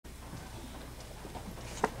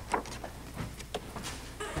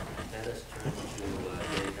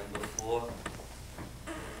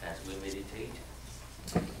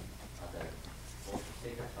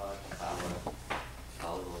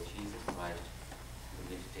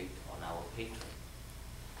patron.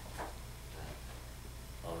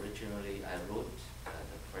 Originally, I wrote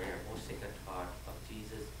the prayer, Most Sacred Heart of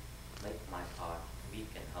Jesus, make my heart weak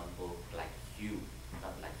and humble like you,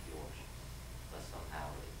 not like yours. But somehow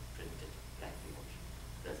it printed like yours.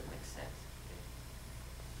 Doesn't make sense. Okay?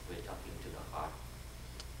 We're talking to the heart,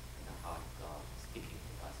 and the heart of God speaking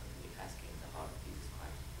to us, and we're asking the heart of Jesus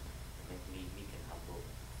Christ to make me weak and humble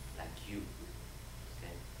like you.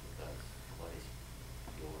 Okay? Because what is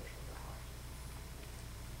yours from the heart?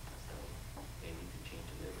 So they need to change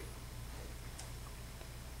a little bit.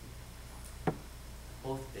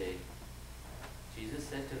 Fourth day, Jesus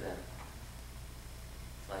said to them,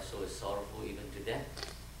 my soul is sorrowful even to death.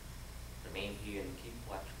 Remain here and keep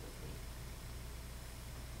watch with me.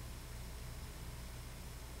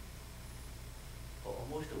 For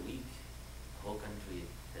almost a week, the whole country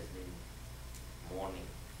has been mourning.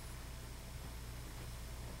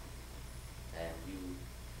 And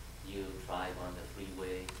you drive on the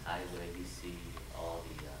freeway, highway, you see all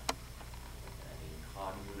the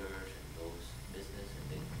car dealers and those business, and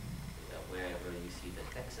they, wherever you see the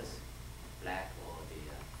Texas flag or the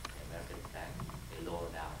American flag, they lower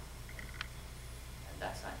down. And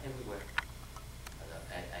that's not everywhere.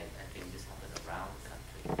 I think this happens around the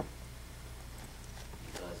country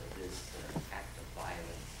because of this act of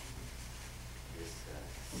violence, this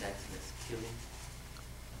senseless killing.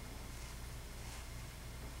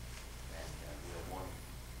 And we're mourning.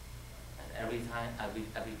 And every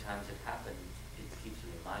time it happens, it keeps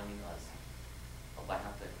reminding us of what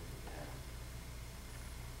happened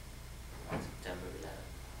on September 11th.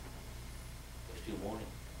 We're still mourning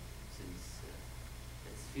since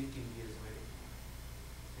it's 15 years already,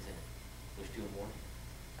 isn't it? We're still mourning.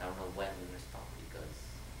 I don't know when we're going to stop because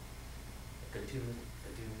it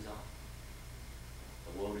continues on.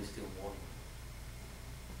 The world is still mourning.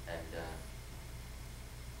 And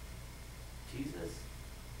Jesus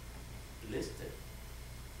listed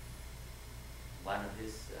one of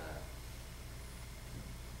his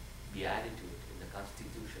beatitudes in the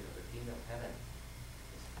Constitution of the Kingdom of Heaven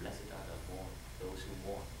is, blessed are those who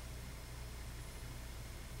mourn.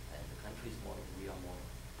 And the country is mourning, we are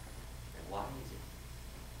mourning. And why is it?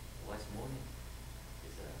 What's mourning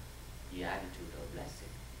is a beatitude or blessing.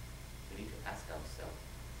 We need to ask ourselves.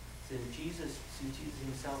 Since Jesus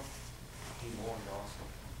himself, he mourned also.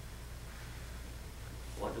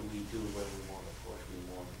 What do we do when we mourn? Of course, we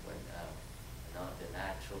mourn when the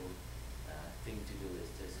natural thing to do is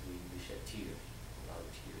just we shed tears, a lot of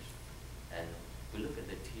tears. And we look at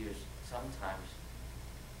the tears, sometimes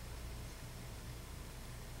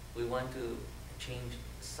we want to change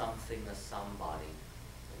something or somebody.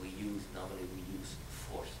 Normally we use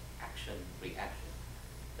force, action, reaction.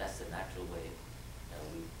 That's the natural way.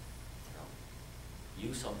 We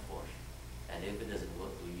use some force. And if it doesn't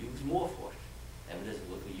work, we use more force. And if it doesn't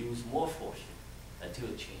work, we use more force until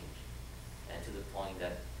it changes. And to the point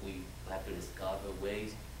that we have to discover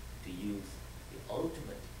ways to use the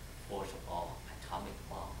ultimate force of all, atomic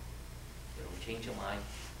bomb. Change your mind,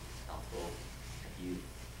 I'll throw at you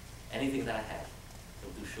anything that I have, so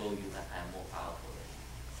to show you that I'm more powerful than you.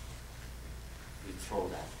 We throw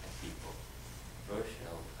that at people. First,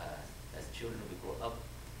 as children, we grow up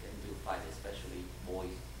into fight, especially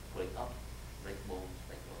boys growing up, break bones,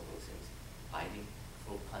 break all those things, fighting,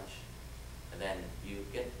 throw punch. And then you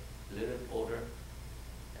get a little older,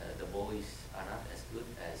 the boys are not as good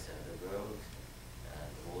as the girls.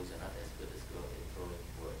 The boys are not as good as girls in throwing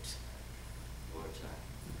words. Words are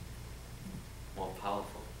more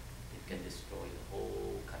powerful. It can destroy the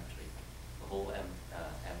whole country, the whole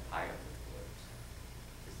empire with words.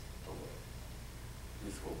 Just a word.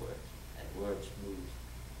 You throw words, and words move.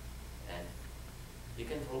 And you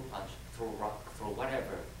can throw punch, throw rock, throw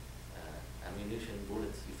whatever, ammunition,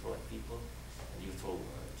 bullets you throw at people, and you throw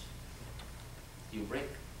words. You break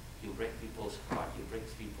people's heart, you break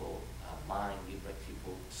people's mind, you break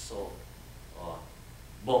people's soul, or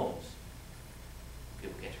bones.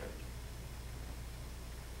 People get hurt.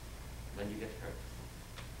 When you get hurt,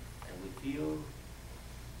 and we feel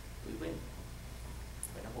we win.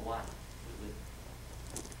 We're number one, we win.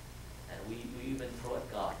 And we even throw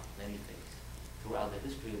at God many things. Throughout the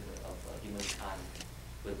history of humankind,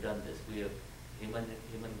 we've done this.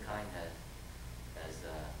 Humankind has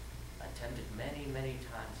attempted many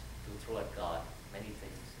times to throw at God many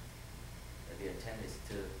things. The attempt is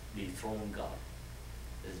to dethrone God.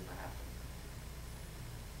 This is what happened.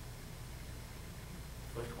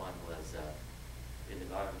 First one was in the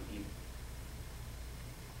Garden of Eden.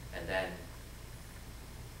 And then,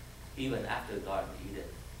 even after the Garden of Eden,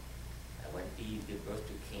 when Eve gave birth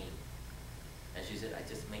to Cain, and she said, I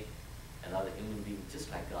just make another human being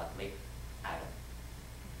just like God, make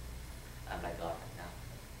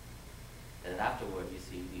afterward, you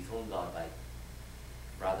see, dethrone God by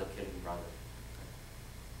brother killing brother.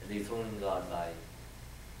 And dethroning God by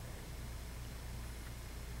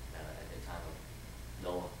at the time of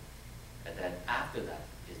Noah. And then after that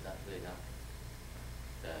is not good enough.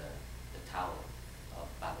 The Tower of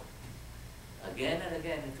Babel. Again and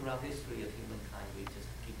again throughout history of humankind, we just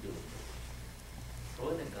keep doing it. Throw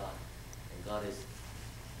it at God, and God is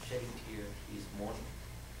shedding tears, He's mourning.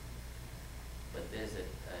 But there's a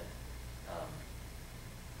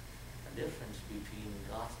difference between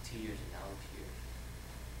God's tears and our tears.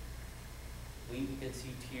 We can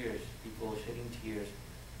see tears, people shedding tears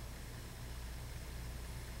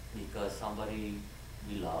because somebody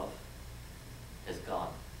we love has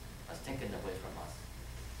gone, has taken away from us.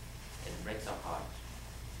 It breaks our hearts.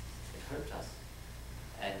 It hurts us.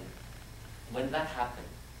 And when that happens,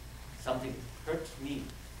 something hurts me,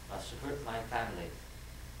 must hurt my family.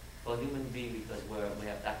 For human being, because we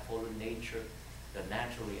have that fallen nature, the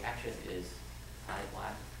natural reaction is, I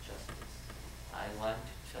want justice. I want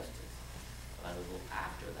justice. I'm going to go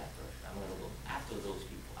after that person. I'm going to go after those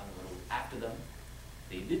people. I'm going to go after them.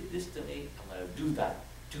 They did this to me. I'm going to do that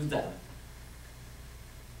to them.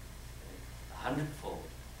 100-fold.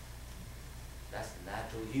 That's the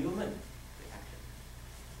natural human reaction.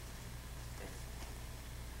 Yes.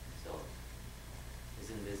 So,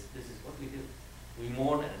 isn't this is what we do. We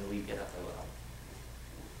mourn and we get up.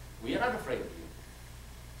 We are not afraid of you.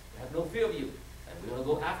 We have no fear of you. And we're going to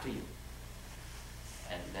go after you.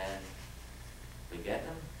 And then we get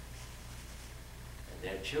them. And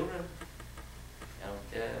their children,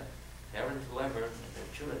 their parents, whoever, and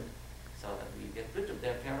their children, so that we get rid of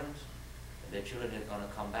their parents, and their children are going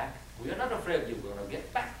to come back. We are not afraid of you. We're going to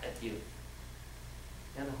get back at you.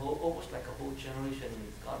 And almost like a whole generation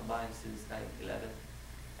has gone by since 9/11,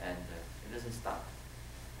 and it doesn't stop.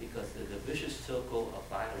 Because the vicious circle of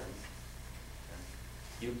violence,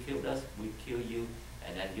 you killed us, we kill you,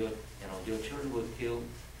 and then your children will kill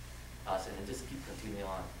us, and it just keep continuing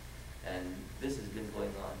on. And this has been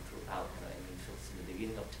going on throughout, since the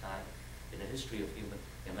beginning of time, in the history of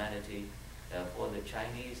humanity. For the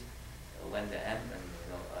Chinese, when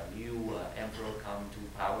a new emperor come to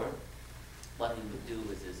power, what he would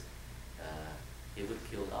do is he would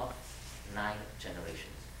kill off 9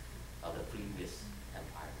 generations of the previous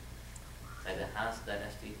empire. Like the Han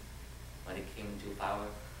dynasty, when it came to power,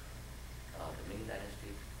 the Ming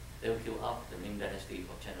dynasty, they would kill off the Ming dynasty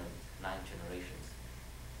for 9 generations.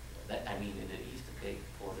 In the East, okay,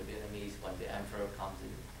 for the Vietnamese, when the emperor comes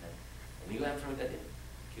in, the new emperor got in,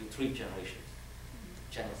 kill 3 generations,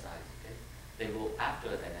 genocide, okay? They go after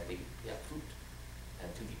it and they uproot, and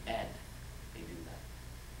to the end, they do that.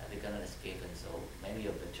 And they cannot escape, and so many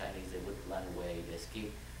of the Chinese, they would run away, they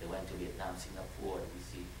escape, they went to Vietnam, Singapore, we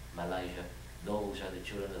see Malaysia. Those are the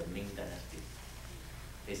children of the Ming dynasty.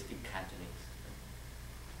 They speak Cantonese.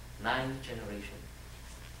 9 generations.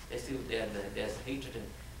 There's hatred. And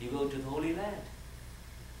you go to the Holy Land.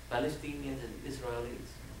 Palestinians and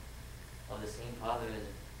Israelis of the same father as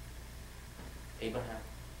Abraham.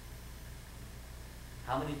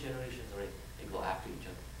 How many generations already? They go after each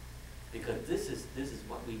other. Because this is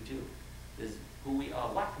what we do. This is who we are,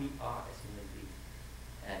 what we are as human beings.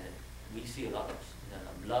 And we see a lot of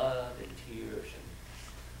blood and tears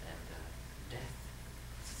and death.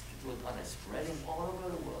 It was on spreading all over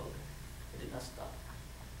the world. It did not stop.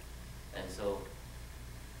 And so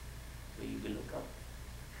we look up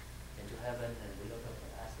into heaven and we look up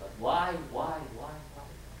and ask God, why?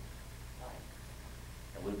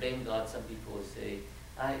 And we blame God. Some people will say,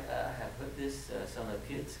 I have heard this. Some of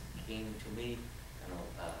the kids came to me.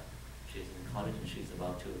 She's in college and she's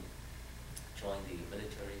about to join the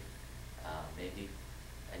military, maybe.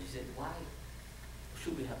 And she said, why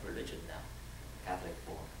should we have religion now? Catholic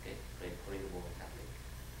born, okay? Korean born Catholic.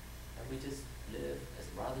 And we just live as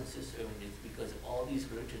brothers and sisters, and it's because of all these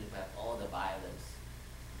religions, we have all the violence.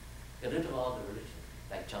 Get rid of all the religion,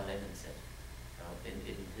 like John Lennon said. In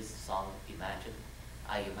his song, Imagine,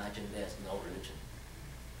 I imagine there's no religion.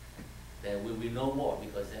 There will be no war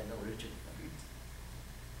because there's no religion.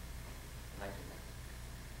 Imagine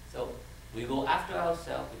that. So we go after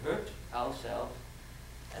ourselves, we hurt ourselves,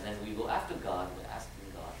 and then we go after God, we're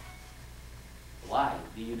asking God, why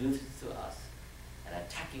do you do this to us? And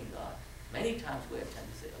attacking God. Many times we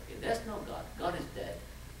attempt to say, okay, there's no God, God is dead.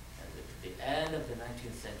 And at the end of the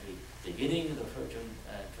 19th century, beginning of the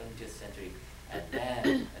 20th century, and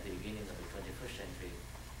then at the beginning of the 21st century,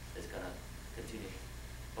 it's going to continue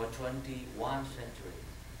for 21 centuries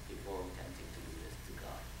before we can think to do this to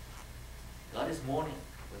God. God is mourning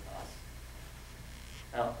with us.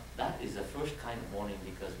 Now, that is the first kind of mourning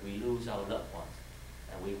because we lose our loved ones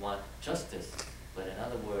and we want justice But in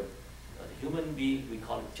other words, the human being, we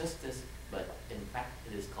call it justice, but in fact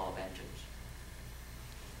it is called vengeance.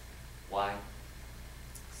 Why?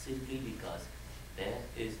 Simply because there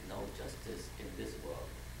is no justice in this world.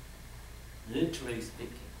 Literally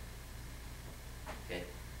speaking. Okay,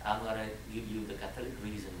 I'm going to give you the Catholic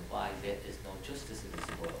reason why there is no justice in this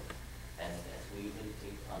world. And as we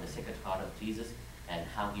meditate on the Sacred Heart of Jesus and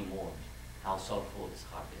how he mourned, how sorrowful his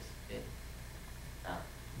heart is. Okay? Now,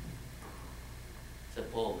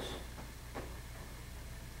 suppose,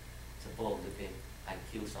 okay, I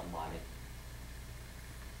kill somebody,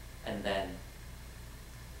 and then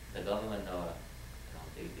the government or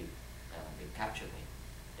they capture me,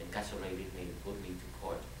 incarcerated me, put me to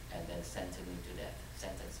court, and then sentence me to death,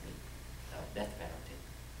 death penalty.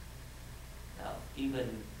 Now,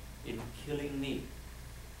 even in killing me,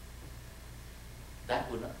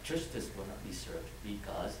 justice would not be served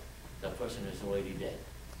because the person is already dead.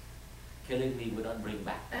 Killing me would not bring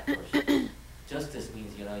back that person. Justice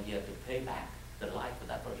means, you have to pay back the life of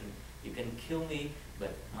that person. You can kill me,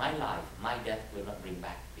 but my life, my death will not bring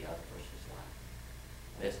back the other person's life.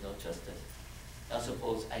 There's no justice. Now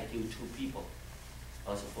suppose I kill two people.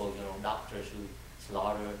 Or suppose, doctors who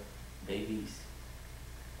slaughter babies.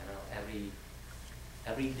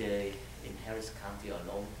 Every day in Harris County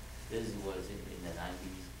alone, this was in the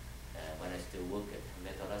 90s, when I still worked at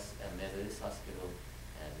Methodist Hospital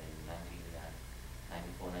in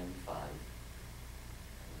 1994, 95.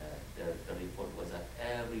 The report was that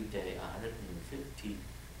every day 150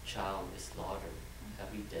 child is slaughtered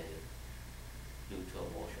every day due to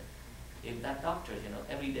abortion. If that doctor,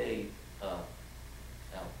 every day,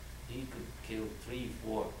 he could kill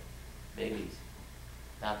 3-4 babies.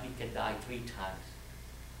 Now he can die 3 times.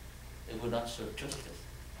 It would not serve justice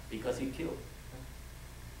because he killed.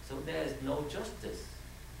 So there is no justice,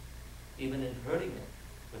 even in hurting them.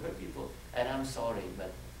 We hurt people, and I'm sorry,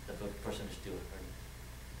 but the person is still hurting.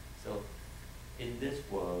 So in this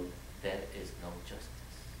world, there is no justice.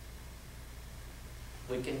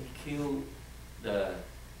 We can kill the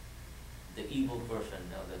evil person,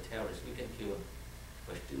 the terrorist. We can kill him,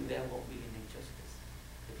 but still there won't be any justice.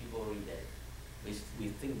 The people are already dead. We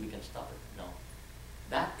think we can stop it. No.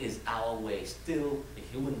 That is our way, still the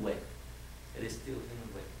human way. It is still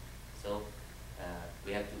human way. So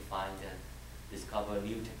we have to discover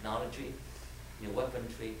new technology, new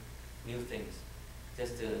weaponry, new things,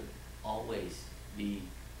 just to always be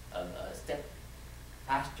a step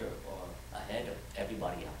faster or ahead of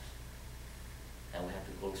everybody else. And we have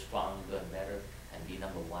to grow stronger and better and be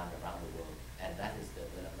number one around the world. And that is the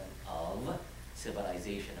development of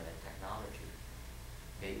civilization and technology.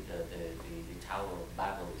 Okay, the Tower of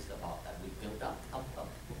Babel is about that. We build up,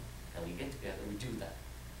 and we get together, we do that.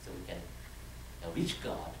 So we can reach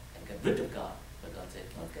God and get rid of God. But God said,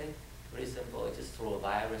 okay, very simple, just throw a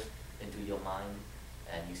virus into your mind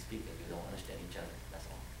and you speak and you don't understand each other, that's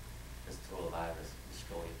all. Just throw a virus,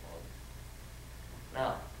 destroy it all.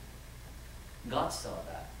 Now, God saw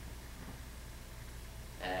that,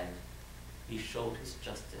 and he showed his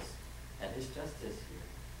justice. And his justice here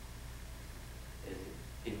is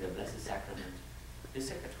in the Blessed Sacrament, his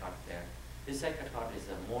Sacred Heart there. His Sacred Heart is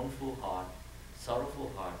a mournful heart,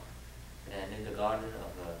 sorrowful heart, and in the garden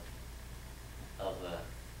of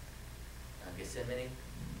Gethsemane,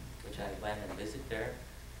 which I went and visited there,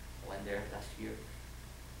 I went there last year,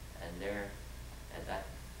 and there at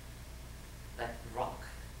that rock,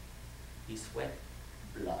 he sweat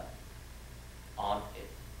blood on it.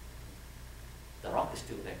 The rock is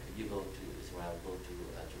still there. If you go to Israel, go to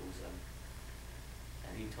Jerusalem.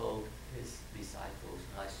 And he told his disciples,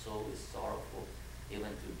 my soul is sorrowful even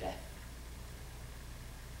to death.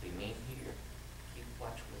 Remain here. Keep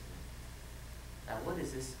watch with me. Now what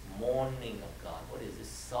is this mourning of God? What is this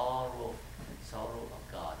sorrow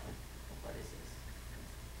of God? What is this?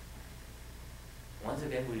 Once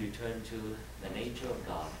again we return to the nature of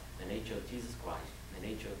God, the nature of Jesus Christ, the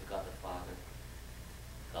nature of God the Father.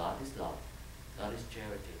 God is love. God is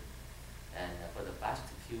charity. And for the past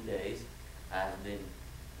few days, I've been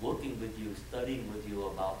working with you, studying with you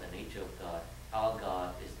about the nature of God. Our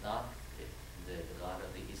God is not the God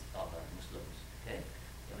of the East of Muslims. Okay?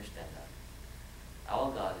 You understand that?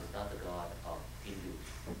 Our God is not the God of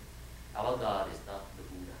Hindus. Our God is not the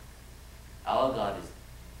Buddha. Our God is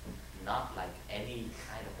not like any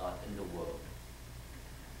kind of God in the world.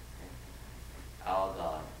 Okay? Our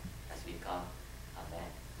God has become a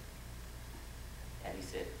man. And he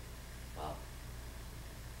said, well,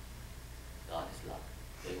 God is love.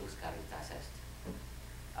 Deus caritas est.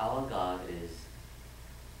 Our God is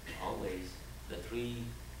always the three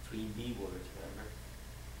B words, remember?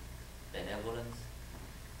 Benevolence,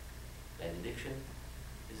 benediction.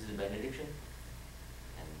 This is a benediction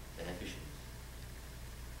and beneficence.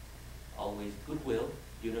 Always goodwill,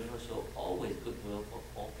 universal, always goodwill for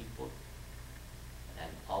all people.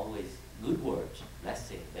 And always good words,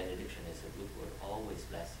 blessing, benediction is a good word, always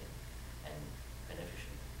blessing and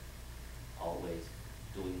beneficent. Always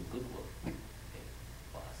doing good work, okay,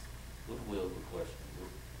 for us. Goodwill, good words, and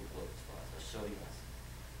good works for us, or serving us.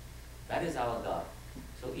 That is our God.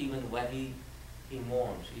 So even when he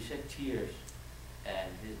mourns, he shed tears, and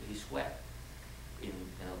he sweat in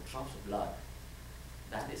drops of blood.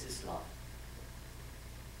 That is his love.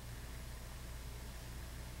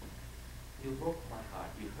 You broke my heart,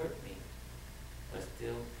 you hurt me, but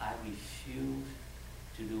still I refuse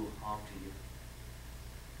to do harm to you.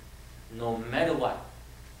 No matter what,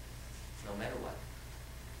 no matter what,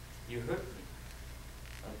 you hurt me.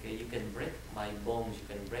 Okay, you can break my bones, you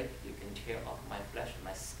can tear off my flesh,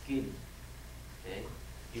 my skin. Okay,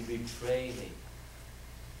 you betray me.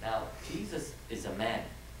 Now, Jesus is a man,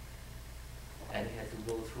 and he had to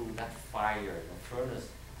go through that fire, the furnace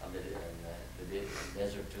of the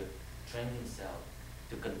desert to train himself,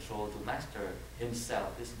 to control, to master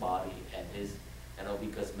himself, his body, and his,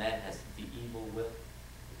 because man has the evil will.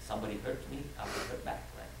 If somebody hurts me, I will hurt back,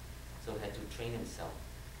 right? So he had to train himself.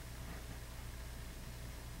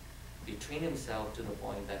 He trained himself to the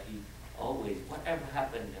point that he always, whatever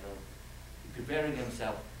happened, preparing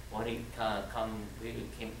himself when he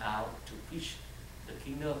came out to preach the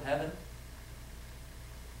kingdom of heaven,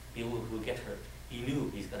 he will get hurt. He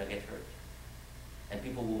knew he's going to get hurt. And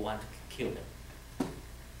people will want to kill him.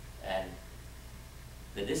 And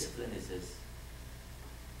the discipline is this: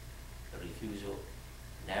 the refusal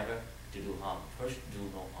never to do harm. First, do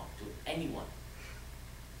no harm to anyone.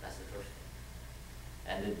 That's the first thing.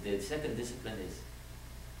 And the second discipline is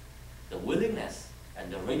the willingness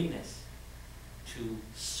and the readiness to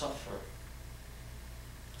suffer.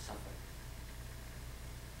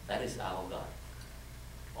 That is our God.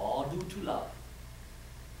 All due to love.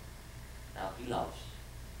 Now he loves.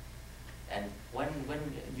 And when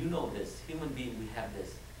you know this, human being, we have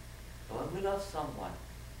this. When we love someone,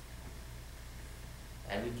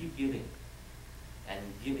 and we keep giving, and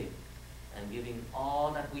giving, and giving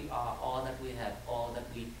all that we are, all that we have, all that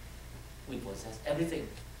we possess, everything.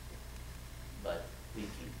 But we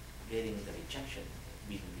keep getting the rejection,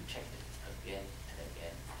 being rejected again and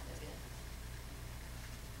again and again.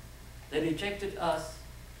 They rejected us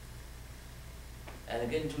and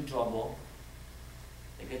get into trouble.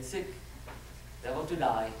 They get sick. They're about to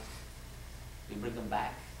die. We bring them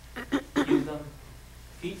back, heal them,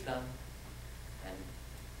 feed them, and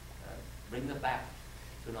bring them back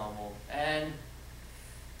to normal. And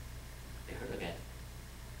they hurt again,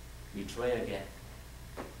 betray again.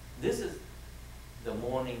 This is the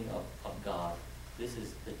mourning of God. This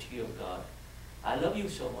is the tear of God. I love you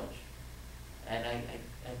so much, and I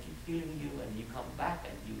keep healing you, and you come back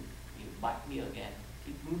and you bite me again.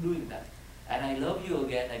 Keep doing that. And I love you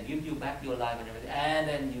again, I give you back your life and everything, and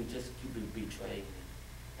then you just keep betraying me.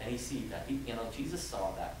 And he sees that. Jesus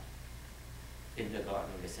saw that in the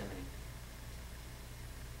Garden of Gethsemane.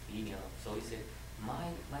 So he said,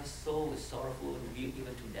 my soul is sorrowful even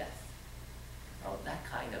to death. Now that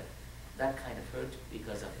kind of hurt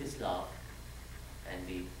because of his love.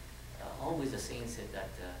 And always the saint said that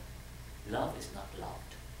love is not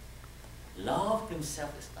loved. Love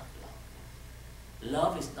himself is not loved.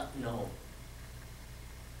 Love is not known.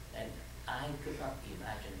 And I could not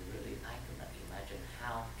imagine, really,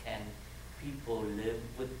 how can people live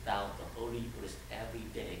without the Holy Eucharist every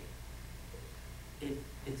day.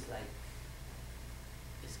 It's like,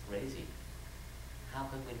 it's crazy. How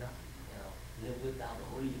can we not, live without the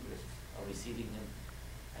Holy Eucharist or receiving Him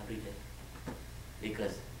every day?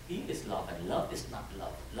 Because He is love, and love is not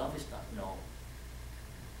love. Love is not known.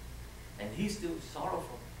 And He's still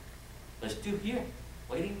sorrowful, but still here,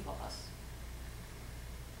 waiting for us.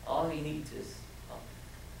 All He needs is,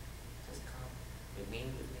 just come, remain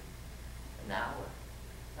with me. An hour,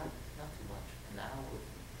 not too much, an hour with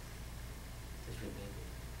me. Just remain with me.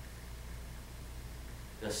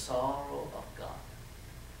 The sorrow of God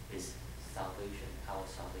is salvation, our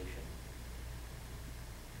salvation.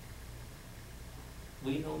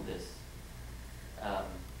 We know this.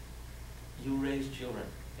 You raise children,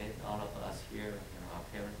 okay? All of us here, our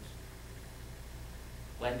parents.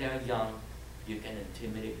 When they're young, you can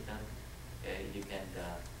intimidate them. Okay? You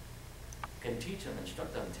can teach them,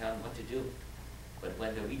 instruct them, tell them what to do. But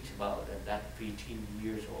when they reach about that pre-teen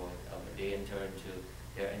years, or they're entering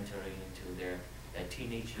into their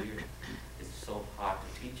teenage years, it's so hard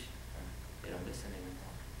to teach. They don't listen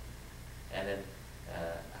anymore. And then,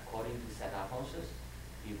 according to St. Alphonsus,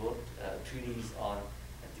 he wrote treatise on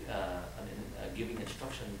giving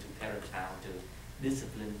instruction to parents how to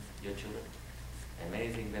discipline your children. And many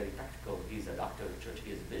things very practical. He's a doctor of the church,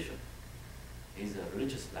 he is a bishop. He's a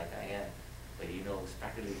religious like I am, but he knows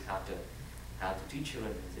practically how to teach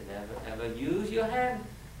children. He said, never ever use your hand.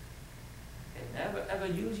 And never ever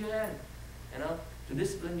use your hand, to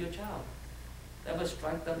discipline your child. Never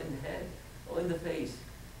strike them in the head or in the face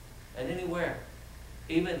and anywhere,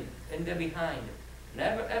 even in their behind.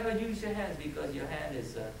 Never ever use your hands, because your hand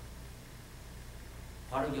is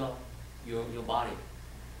part of your body.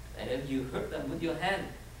 And if you hurt them with your hand,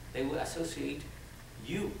 they will associate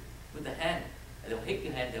you with the hand. And they'll hate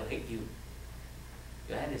your hand, they'll hate you.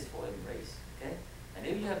 Your hand is for embrace, okay? And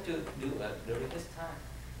if you have to do during this time,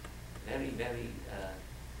 very, very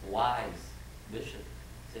wise bishop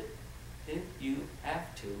said, if you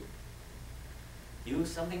have to use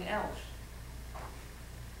something else,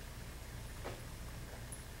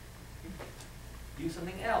 use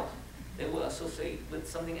something else. They will associate with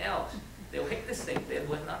something else. They will hate this thing. They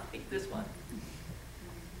will not hate this one.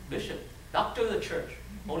 Bishop, doctor of the church,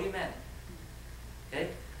 holy man. Okay?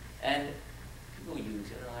 And people use,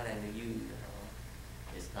 and they use,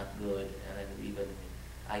 it's not good. And then even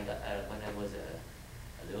I got, when I was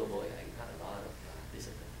a little boy, I got a lot of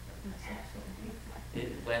discipline. So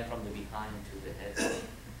it went from the behind to the head,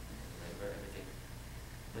 everything.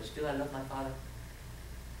 But still, I love my father.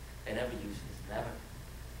 I never use this, never.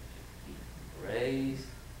 He raised,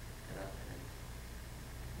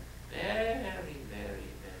 very, very, very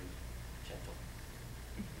gentle.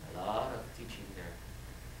 A lot of teaching there.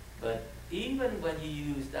 But even when you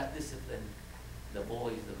use that discipline, the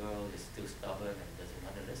boy, the girl is still stubborn and doesn't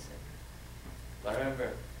want to listen. But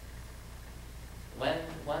remember,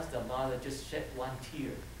 once the mother just shed one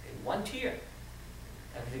tear,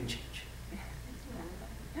 everything changed.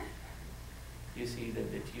 You see the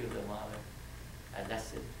tear of the mother, and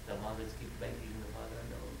that's it. The mother keep begging the mother,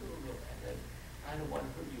 no, and then I don't want to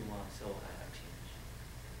hurt you, Mom, so I have changed.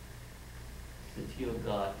 The tear of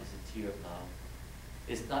God is a tear of love.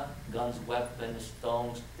 It's not guns, weapons,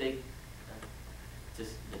 stones, stick.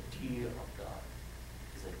 Just the tear of God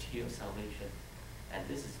is a tear of salvation. And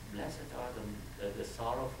this is, blessed are the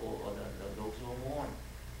sorrowful, or those who mourn.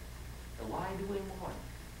 So why do we mourn?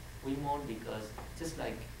 We mourn because, just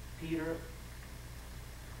like Peter,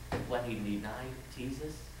 when he denied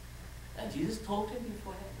Jesus, and Jesus told him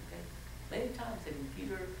beforehand, okay? Many times, and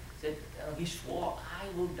Peter said, he swore,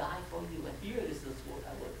 I will die for you. And here is the sword,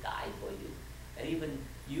 I will die for you. And even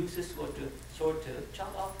used his sword to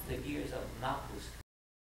chop off the ears of Malchus,